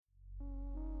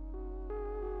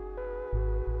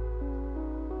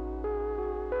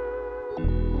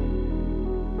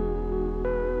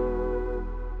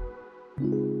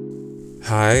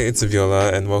Hi, it's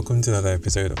Viola, and welcome to another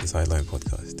episode of the Sideline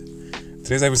Podcast.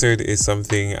 Today's episode is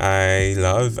something I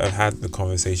love. I've had the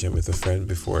conversation with a friend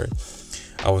before.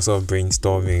 I was sort of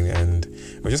brainstorming, and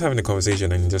we're just having a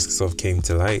conversation, and it just sort of came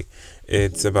to light.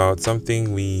 It's about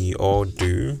something we all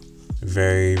do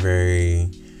very,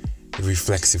 very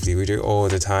reflexively. We do it all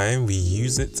the time. We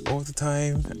use it all the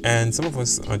time, and some of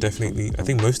us are definitely, I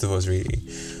think most of us really,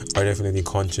 are definitely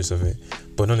conscious of it,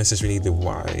 but not necessarily the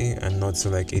why, and not to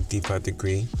like a deeper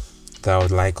degree that I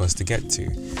would like us to get to.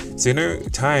 So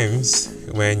times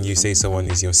when you say someone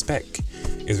is your spec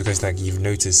is because like you've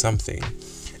noticed something,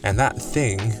 and that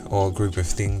thing or group of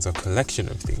things or collection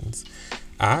of things,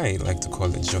 I like to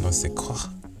call it je ne sais quoi.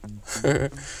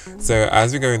 So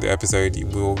as we go into the episode,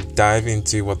 we'll dive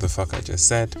into what the fuck I just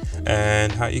said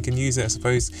and how you can use it, I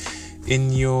suppose,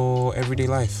 in your everyday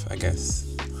life, I guess.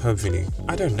 Hopefully.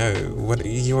 I don't know.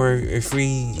 You're a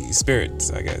free spirit,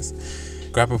 I guess.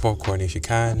 Grab a popcorn if you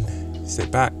can,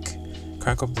 sit back,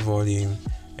 crank up the volume,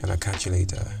 and I'll catch you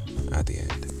later at the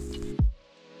end.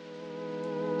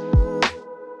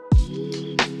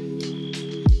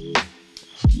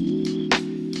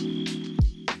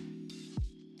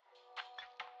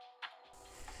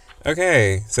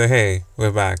 Okay, so hey,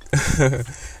 we're back.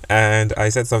 And I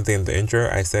said something in the intro.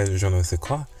 I said je ne sais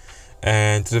quoi.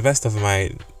 And to the best of my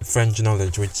French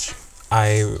knowledge, which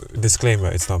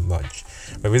disclaimer, it's not much,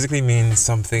 but basically means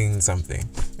something.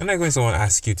 And like when someone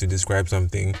asks you to describe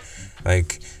something,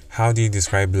 like how do you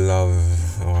describe love,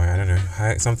 or I don't know,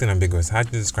 something ambiguous. How do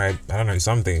you describe, I don't know,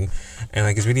 something, and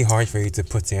like it's really hard for you to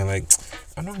put in, like,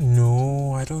 I don't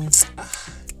know,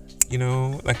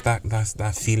 like that's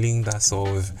that feeling that sort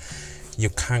of you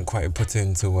can't quite put it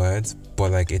into words,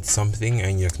 but like it's something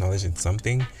and you acknowledge it's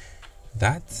something.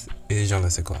 That is je ne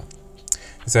sais quoi.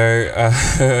 So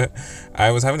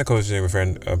I was having a conversation with a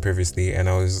friend previously, and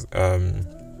I was a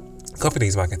couple of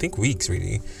days back, I think weeks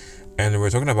really, and we were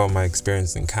talking about my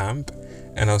experience in camp,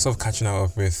 and I was sort of catching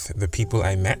up with the people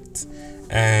I met,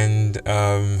 and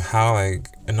how like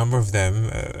a number of them,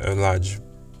 a large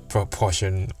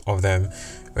proportion of them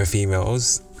were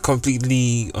females.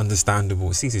 Completely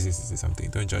understandable. See something,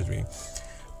 don't judge me.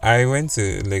 I went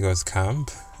to Lagos camp.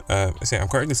 I'm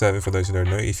currently serving, for those who don't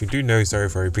know. If you do know, sorry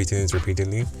for repeating this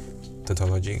repeatedly,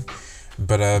 tautology.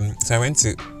 But so I went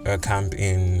to a camp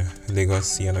in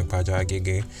Lagos, Yanokpaja,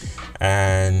 Agege,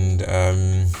 and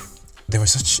there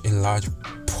was such a large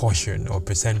portion or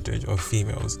percentage of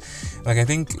females. Like I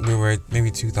think we were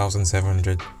maybe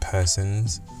 2,700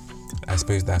 persons. I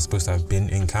suppose that's supposed to have been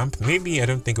in camp. Maybe, I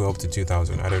don't think we're up to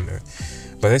 2,000. I don't know.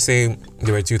 But let's say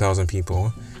there were 2,000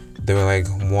 people. There were like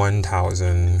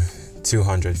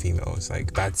 1,200 females.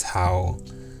 Like that's how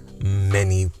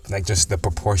many, like just the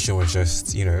proportion was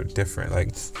just, different.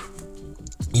 Like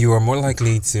you're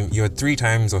 3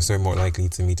 times or so more likely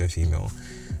to meet a female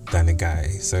than a guy.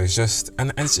 So it's just,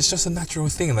 and it's just a natural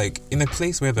thing. Like in a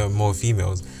place where there are more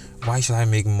females, why should I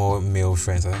make more male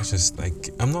friends? That's just like,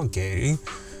 I'm not gay.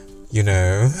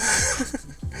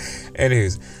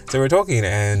 Anyways, so we're talking,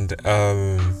 and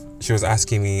she was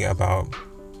asking me about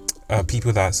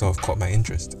people that sort of caught my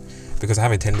interest, because I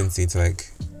have a tendency to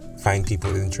like find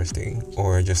people interesting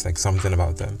or just like something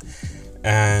about them,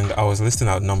 and I was listing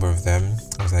out a number of them.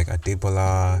 I was like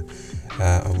Adebola,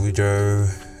 Awujo,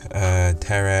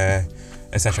 Tere,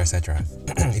 etc.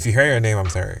 If you hear your name, I'm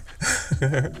sorry.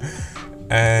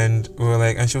 And we were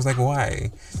like, and she was like,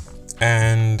 why?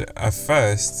 And at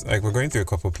first, like, we're going through a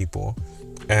couple of people,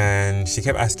 and she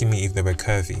kept asking me if they were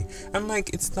curvy. I'm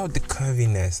like, it's not the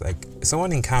curviness. Like,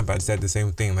 someone in camp had said the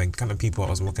same thing. Like, the kind of people I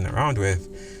was walking around with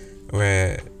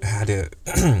had a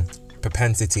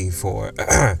propensity for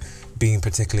being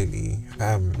particularly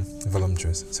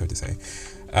voluptuous, so to say.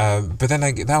 But then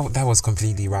like that was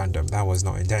completely random. That was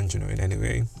not intentional in any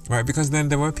way, right? Because then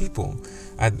there were people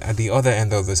at the other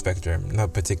end of the spectrum,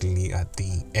 not particularly at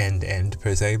the end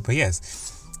per se, but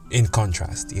yes, in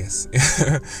contrast, yes,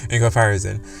 in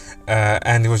comparison,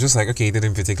 and it was just like, okay, it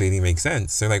didn't particularly make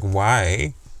sense. So like,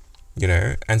 why,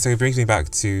 And so it brings me back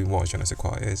to what je ne sais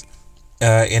quoi is,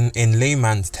 in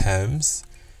layman's terms,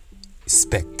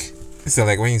 spec. So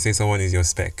like when you say someone is your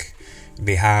spec,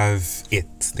 they have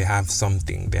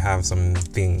something, they have some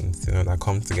things, that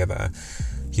come together,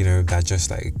 that just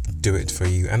like do it for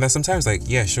you. And then sometimes like,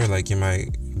 yeah, sure, like you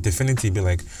might definitely be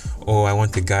like, oh, I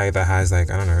want the guy that has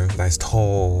like, I don't know, that's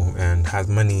tall and has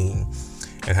money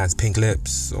and has pink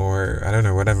lips, or I don't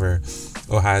know, whatever,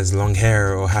 or has long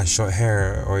hair or has short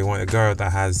hair, or you want a girl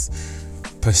that has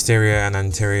posterior and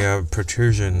anterior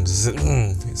protrusions,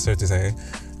 so to say,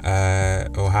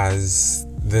 or has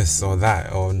this or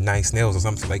that, or nice nails or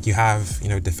something. Like you have,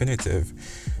 definitive,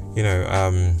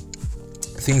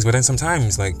 things, but then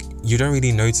sometimes like you don't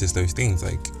really notice those things.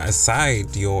 Like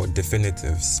aside your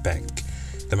definitive spec,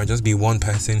 there might just be one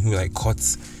person who like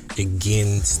cuts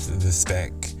against the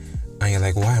spec, and you're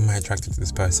like, why am I attracted to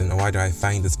this person, or why do I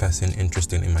find this person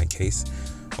interesting in my case,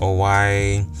 or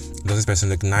why does this person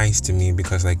look nice to me,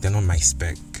 because like they're not my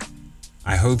spec.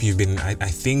 I hope you've been, I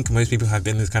think most people have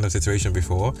been in this kind of situation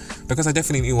before, because I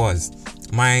definitely was.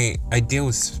 My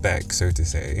ideal spec, so to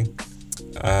say,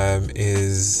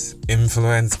 is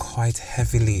influenced quite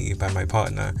heavily by my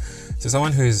partner. So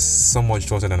someone who is somewhat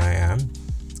shorter than I am,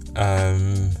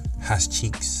 has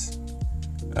cheeks,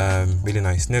 really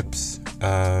nice nips,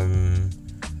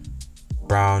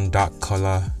 brown, dark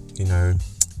color,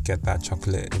 get that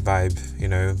chocolate vibe,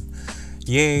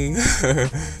 yay.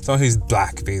 Someone who's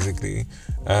black, basically,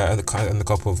 and a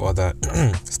couple of other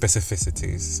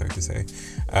specificities, so to say,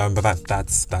 but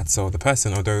that's all the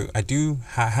person. Although I do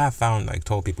have found like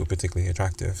tall people particularly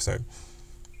attractive, so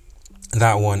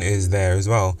that one is there as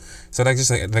well. So like, just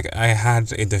like I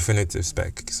had a definitive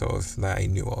spec sort of that I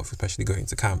knew of, especially going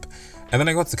to camp, and then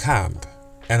I got to camp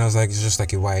and I was like, it's just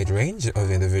like a wide range of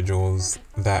individuals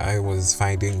that I was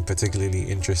finding particularly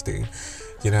interesting.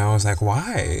 I was like,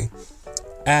 why?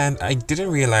 And I didn't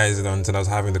realize it until I was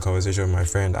having the conversation with my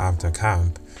friend after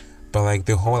camp. But like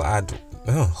they all had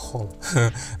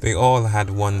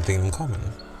one thing in common,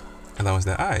 and that was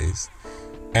their eyes.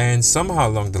 And somehow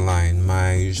along the line,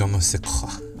 my je ne sais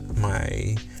quoi,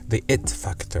 the it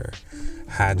factor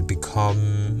had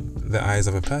become the eyes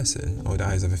of a person or the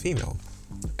eyes of a female.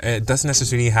 It doesn't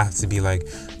necessarily have to be like,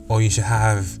 oh, you should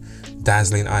have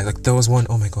dazzling eyes. Like there was one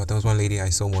lady I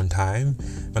saw one time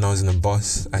when I was in a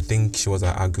bus. I think she was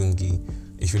at Agungi,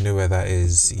 if you know where that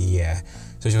is. Yeah,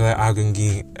 so she was at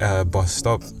Agungi bus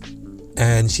stop,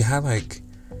 and she had like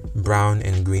brown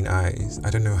and green eyes.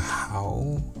 I don't know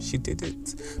how she did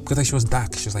it, because like she was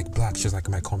dark, she was like black, she was like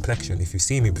my complexion. If you've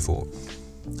seen me before,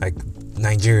 like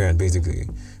Nigerian, basically,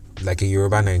 like a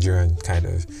Yoruba Nigerian kind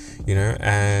of,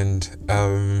 and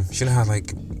she had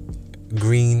like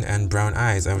green and brown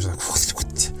eyes. I was like,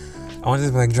 what? I wanted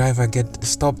to be like, driver,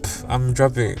 stop, I'm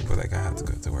dropping, but like I had to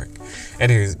go to work.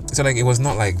 Anyways, so like it was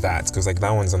not like that, because like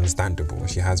that one's understandable.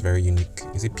 She has very unique,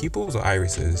 is it pupils or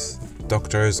irises,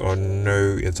 doctors or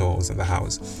no at alls in the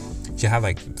house. She had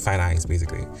like fine eyes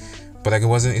basically. But like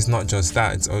it's not just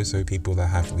that, it's also people that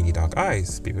have really dark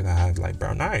eyes, people that have like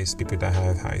brown eyes, people that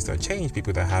have eyes that change,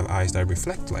 people that have eyes that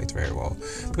reflect light very well,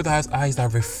 people that have eyes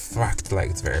that refract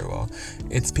light very well.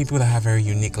 It's people that have very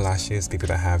unique lashes, people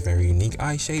that have very unique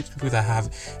eye shapes, people that have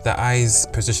their eyes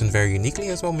positioned very uniquely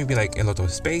as well, maybe like a lot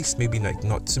of space, maybe like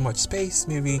not too much space,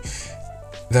 maybe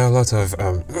there are a lot of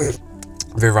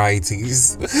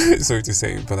varieties, so to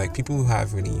say, but like people who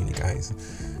have really unique eyes.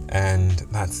 And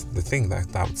that's the thing,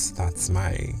 that's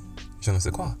my je ne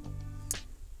sais quoi.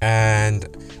 And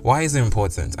why is it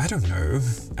important? I don't know.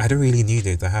 I don't really need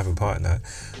it to have a partner.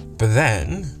 But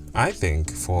then I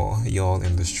think for y'all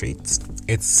in the streets,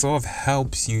 it sort of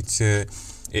helps you to,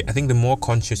 I think the more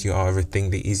conscious you are of a thing,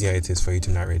 the easier it is for you to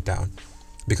narrow it down.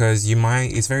 Because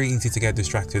it's very easy to get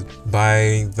distracted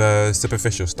by the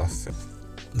superficial stuff.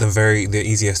 The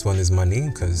easiest one is money,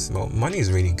 because money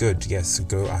is really good. Yes,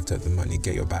 go after the money,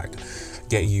 get your bag,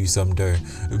 get you some dough.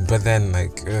 But then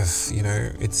like it's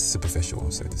superficial,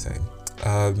 so to say.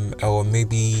 Or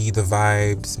maybe the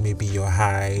vibes, maybe you're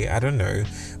high, I don't know.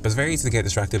 But it's very easy to get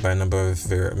distracted by a number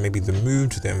of maybe the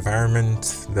mood, the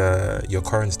environment, your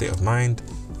current state of mind.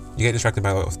 You get distracted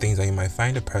by a lot of things, and you might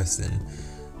find a person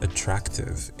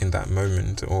attractive in that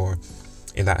moment or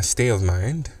in that state of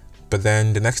mind. But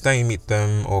then the next time you meet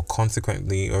them, or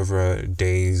consequently over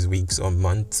days, weeks, or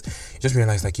months, you just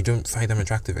realize like you don't find them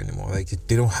attractive anymore. Like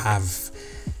they don't have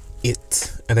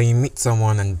it. And then you meet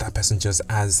someone and that person just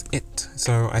has it.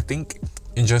 So I think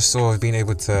in just sort of being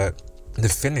able to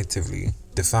definitively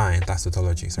define, that's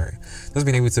tautology, sorry. Just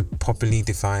being able to properly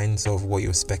define sort of what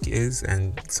your spec is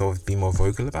and sort of be more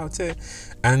vocal about it.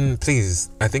 And please,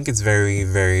 I think it's very,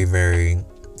 very, very,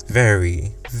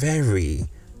 very, very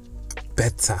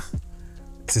better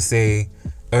to say,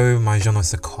 oh, my je ne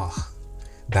sais quoi,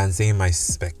 than saying my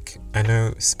spec. I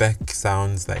know spec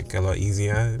sounds like a lot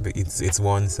easier, but it's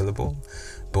one syllable.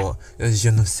 But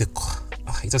je ne sais quoi,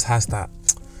 it just has that,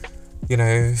 it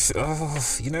has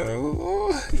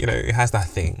that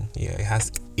thing. Yeah,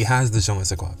 it has the je ne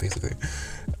sais quoi, basically.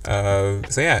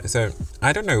 So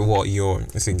I don't know what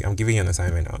I'm giving you an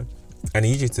assignment now. I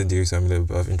need you to do some little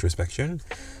bit of introspection.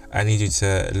 I need you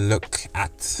to look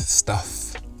at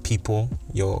stuff, people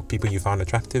you found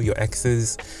attractive, your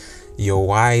exes, your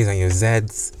Ys and your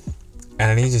Zs,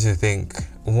 and I need you to think,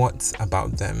 what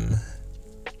about them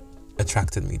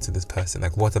attracted me to this person?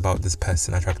 Like, what about this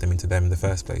person attracted me to them in the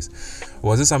first place?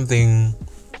 Was it something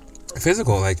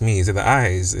physical like me? Is it the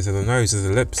eyes? Is it the nose? Is it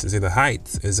the lips? Is it the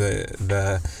height? Is it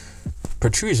the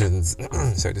protrusions,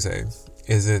 so to say?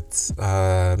 Is it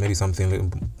maybe something a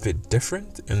little bit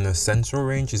different in the central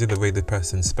range? Is it the way the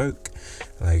person spoke,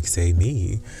 like say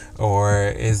me? Or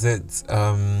is it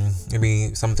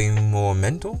maybe something more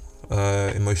mental,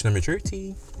 emotional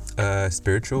maturity,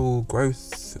 spiritual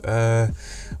growth,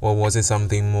 or was it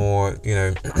something more,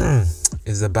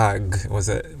 is the bag, was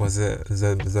it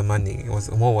the money,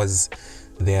 what was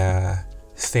their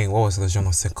thing, what was the je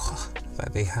ne sais quoi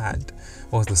that they had,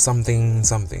 what was the something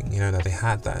that they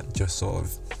had that just sort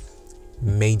of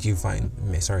made you find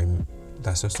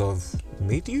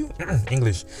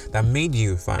English, that made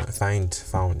you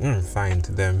find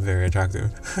them very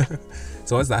attractive.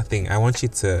 So what's that thing? I want you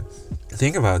to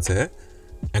think about it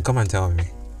and come and tell me.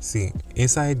 See,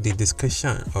 inside the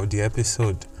description of the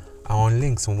episode, our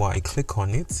links, when I click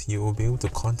on it, you will be able to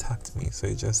contact me. So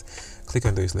you just click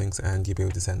on those links and you'll be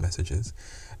able to send messages.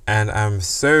 And I'm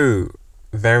so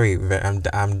very,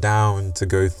 I'm down to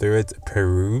go through it,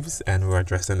 peruse, and we'll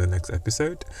address it in the next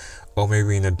episode, or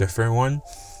maybe in a different one.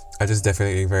 I'm just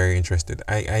definitely very interested.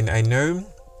 I know.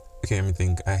 Okay, let me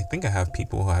think. I think I have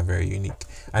people who are very unique.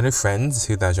 I know friends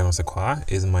who that je ne sais quoi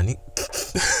is money.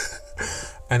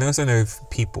 I also know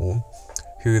people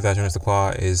who that je ne sais quoi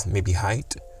is maybe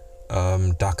height,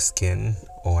 dark skin,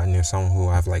 or I know some who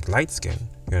have like light skin.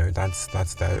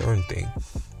 That's their own thing.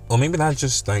 Or maybe that's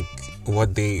just like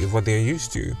what they're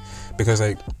used to. Because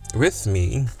like with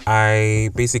me, I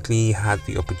basically had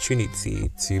the opportunity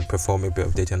to perform a bit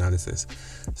of data analysis.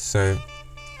 So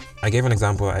I gave an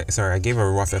example. I gave a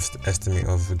rough estimate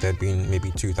of there being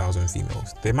maybe 2,000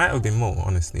 females. There might have been more,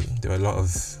 honestly. There were a lot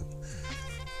of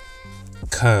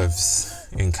curves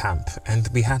in camp, and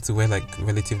we had to wear like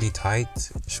relatively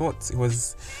tight shorts. It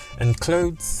was, and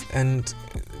clothes, and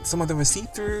some of them were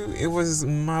see-through. It was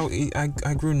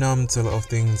I grew numb to a lot of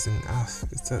things, and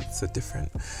it's a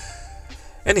different.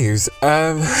 Anyways,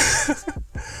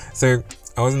 so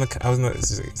I was in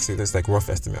so there's like rough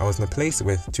estimate. I was in a place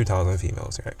with 2,000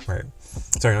 females, right?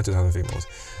 Sorry, not 2,000 females,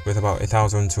 with about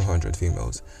 1,200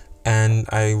 females, and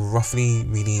I roughly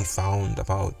really found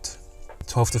about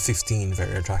 12 to 15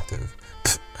 very attractive.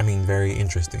 I mean, very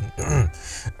interesting.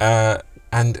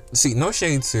 And see, no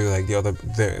shade to like the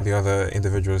other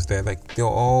individuals there. Like they're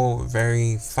all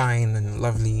very fine and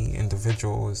lovely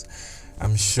individuals,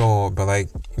 I'm sure. But like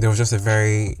there was just a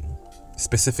very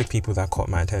specific people that caught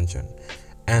my attention.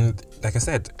 And like I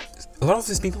said, a lot of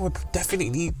these people were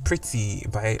definitely pretty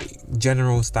by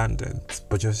general standards,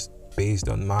 but just based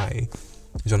on my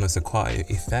je ne sais quoi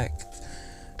effect,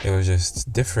 it was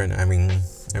just different. I mean,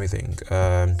 let me think.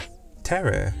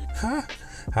 Terre, huh?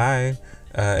 Hi,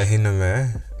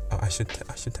 Hiname. Oh, I should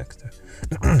text her.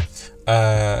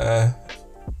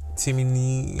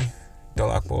 Timini,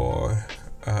 Dolakbor.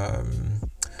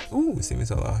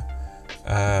 Simisola.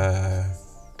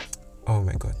 Oh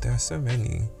my god, there are so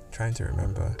many. Trying to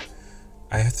remember.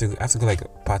 I have to go like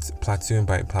platoon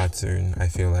by platoon. I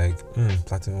feel like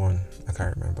platoon 1, I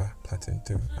can't remember. Platoon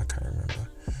 2, I can't remember.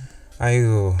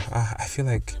 I feel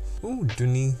like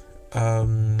Duni.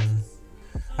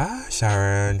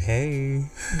 Sharon, hey.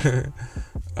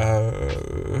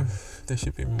 There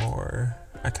should be more.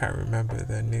 I can't remember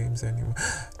their names anymore.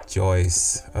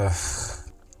 Joyce.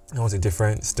 That was a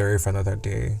different story for another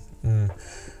day.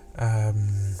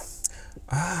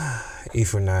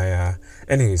 Ifunaya.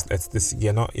 Anyways, that's this.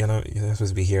 You're not supposed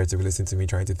to be here to listen to me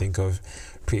trying to think of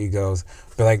pretty girls,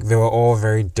 but like they were all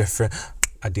very different.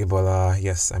 Adibola,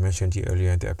 yes, I mentioned you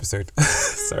earlier in the episode.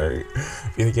 Sorry.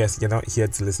 Yes, you're not here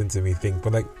to listen to me think,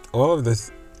 but like all of the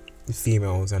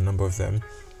females, a number of them,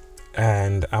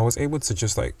 and I was able to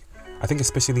just like, I think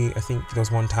there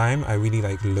was one time I really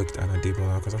like looked at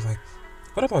Adibola because I was like,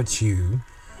 what about you?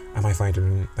 I might find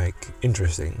him like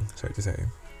interesting, so to say.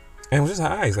 And it was just her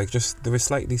eyes, like just they were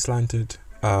slightly slanted.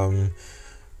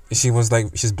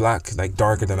 She's black, like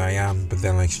darker than I am, but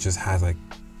then like she just has like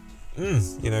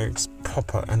it's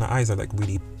proper, and the eyes are like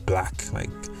really black, like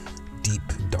deep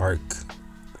dark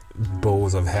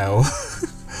bowls of hell.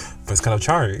 But it's kind of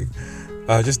charming.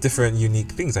 Just different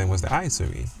unique things. And it was the eyes for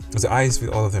me. It was the eyes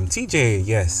with all of them. TJ,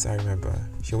 yes, I remember.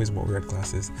 She always wore weird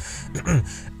glasses.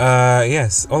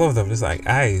 Yes, all of them, just like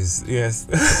eyes. Yes.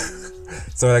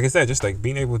 So like I said, just like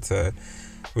being able to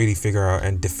really figure out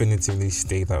and definitively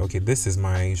state that, okay, this is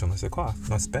my je ne sais quoi,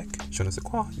 not spec, je ne sais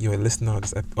quoi. You're a listener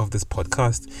of this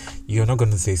podcast. You're not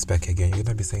going to say spec again. You're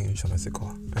going to be saying je ne sais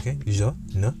quoi. Okay? Je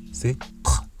ne sais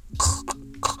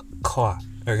quoi.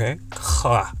 Okay?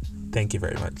 Thank you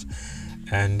very much.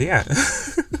 And yeah,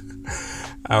 let's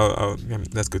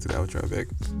go to the outro big.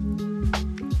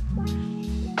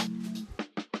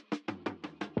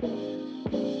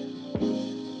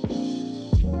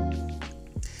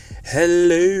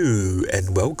 Hello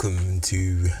and welcome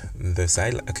to the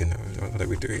sideline. Okay, no, what are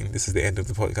we doing? This is the end of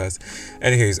the podcast.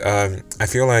 Anyways, I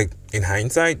feel like in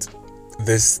hindsight,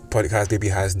 this podcast maybe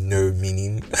has no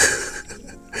meaning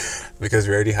because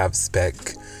we already have spec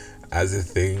as a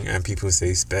thing, and people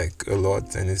say spec a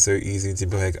lot, and it's so easy to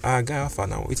be like, guy alpha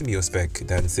now, wait to be your spec,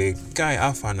 than say guy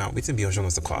alpha now, wait to be your genre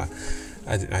quoi.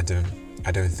 I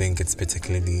don't think it's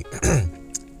particularly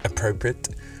appropriate.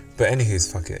 But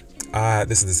anyways, fuck it.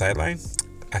 This is the sideline.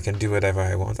 I can do whatever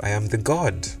I want. I am the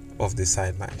god of the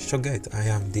sideline. Forget, I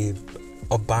am the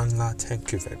Obanla.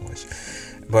 Thank you very much.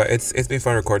 But it's been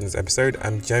fun recording this episode.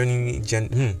 I'm genuinely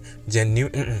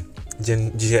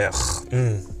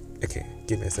okay,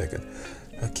 give me a second.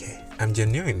 Okay, I'm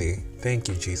genuinely, thank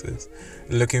you Jesus,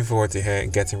 looking forward to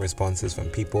getting responses from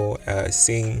people,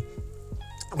 reading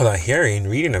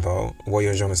about what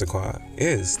your genre c'est quoi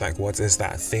is. Like, what is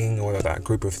that thing or that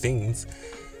group of things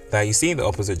that you see in the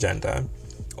opposite gender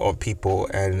or people,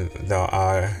 and that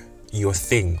are your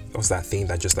thing? What's that thing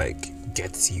that just like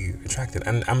gets you attracted?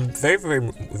 And I'm very,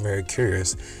 very, very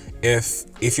curious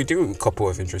if you do a couple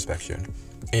of introspection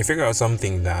and you figure out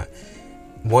something that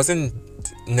wasn't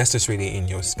necessarily in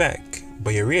your spec,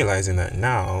 but you're realizing that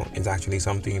now it's actually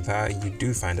something that you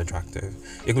do find attractive.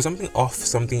 It was something off,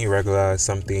 something irregular,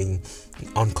 something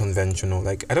unconventional.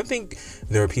 Like, I don't think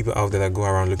there are people out there that go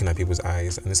around looking at people's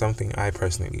eyes, and it's something I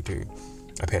personally do.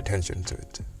 I pay attention to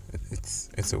it.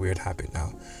 It's a weird habit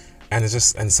now, and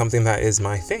it's something that is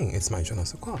my thing. It's my genre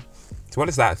c'est quoi. So what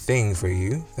is that thing for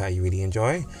you that you really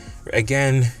enjoy?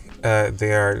 Again,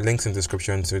 there are links in the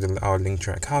description to our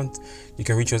Linktree account. You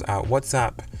can reach us at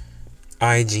WhatsApp,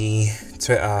 IG,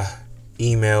 Twitter,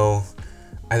 email.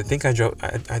 I think I dropped.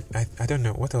 I don't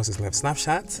know what else is left.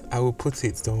 Snapchat. I will put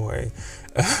it. Don't worry.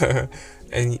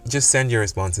 And just send your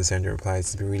responses, send your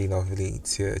replies. It'd be really lovely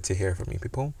to hear from you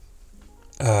people.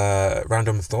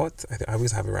 Random thought. I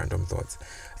always have a random thought.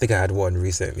 I think I had one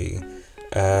recently.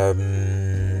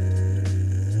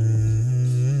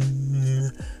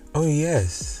 Oh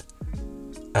yes.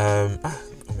 Oh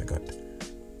my god.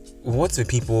 What's with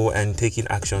people and taking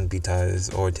action betas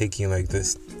or taking like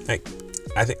this, like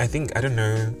I think I don't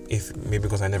know if maybe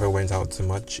because I never went out too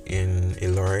much in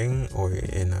Ilorin or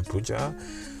in Abuja,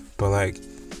 but like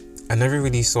I never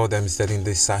really saw them selling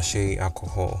this sachet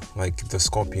alcohol, like the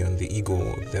Scorpion, the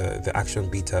Eagle, the Action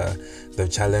Beta, the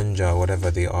Challenger,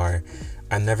 whatever they are.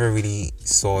 I never really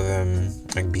saw them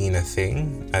like being a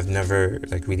thing. I never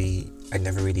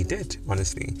really did,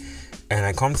 honestly. And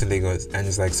I come to Lagos and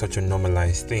it's like such a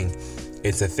normalized thing.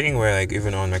 It's a thing where like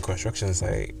even on my construction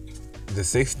site,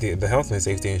 the health and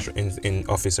safety in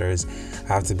officers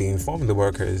have to be informed the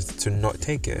workers to not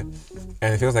take it.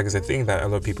 And it feels like it's a thing that a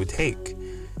lot of people take.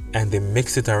 And they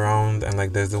mix it around, and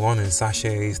like there's the one in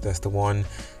sachets, there's the one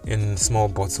in small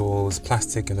bottles,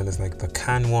 plastic, and then there's like the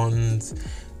can ones.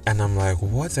 And I'm like,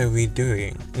 what are we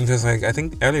doing? Because like I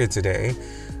think earlier today,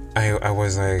 I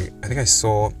was like, I think I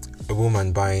saw a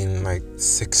woman buying like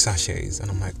 6 sachets, and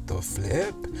I'm like, the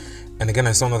flip. And again,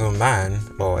 I saw another man,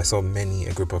 I saw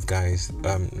a group of guys,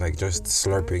 like just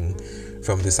slurping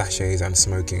from the sachets and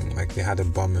smoking. Like they had a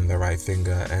bomb in the right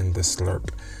finger and the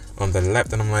slurp on the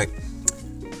left. And I'm like,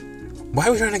 why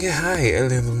are we trying to get high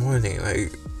early in the morning?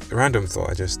 Like, random thought,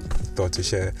 I just thought to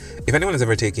share. If anyone has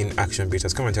ever taken Action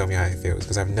Bitters, come and tell me how it feels,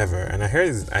 because I've never. And I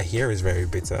hear it's very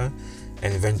bitter,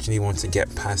 and eventually once to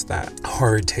get past that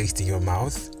horrid taste in your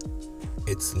mouth,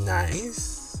 it's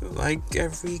nice. Like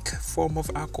every form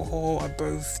of alcohol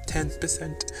above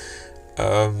 10%.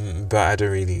 But I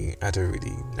don't really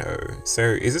know. So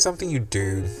is it something you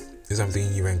do? Is it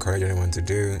something you encourage anyone to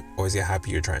do? Or is it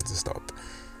happy you're trying to stop?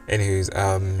 Anyways,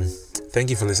 thank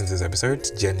you for listening to this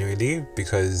episode, genuinely,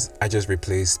 because I just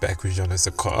replaced Spec with Genre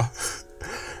c'est quoi.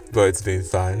 But it's been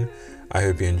fun. I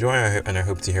hope you enjoy, and I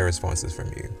hope to hear responses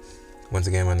from you. Once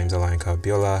again, my name is Alanka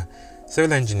Biola,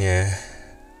 civil engineer,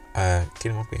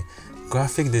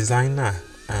 graphic designer,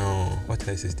 what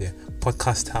else is there?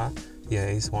 Podcaster,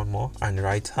 yes, one more, and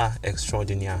writer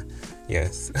extraordinaire,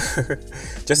 yes.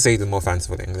 Just say it in more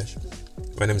fanciful English.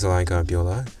 My name is Alanka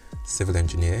Biola, civil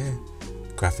engineer,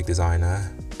 graphic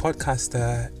designer,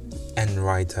 podcaster, and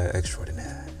writer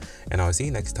extraordinaire. And I'll see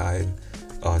you next time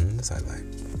on The Sideline.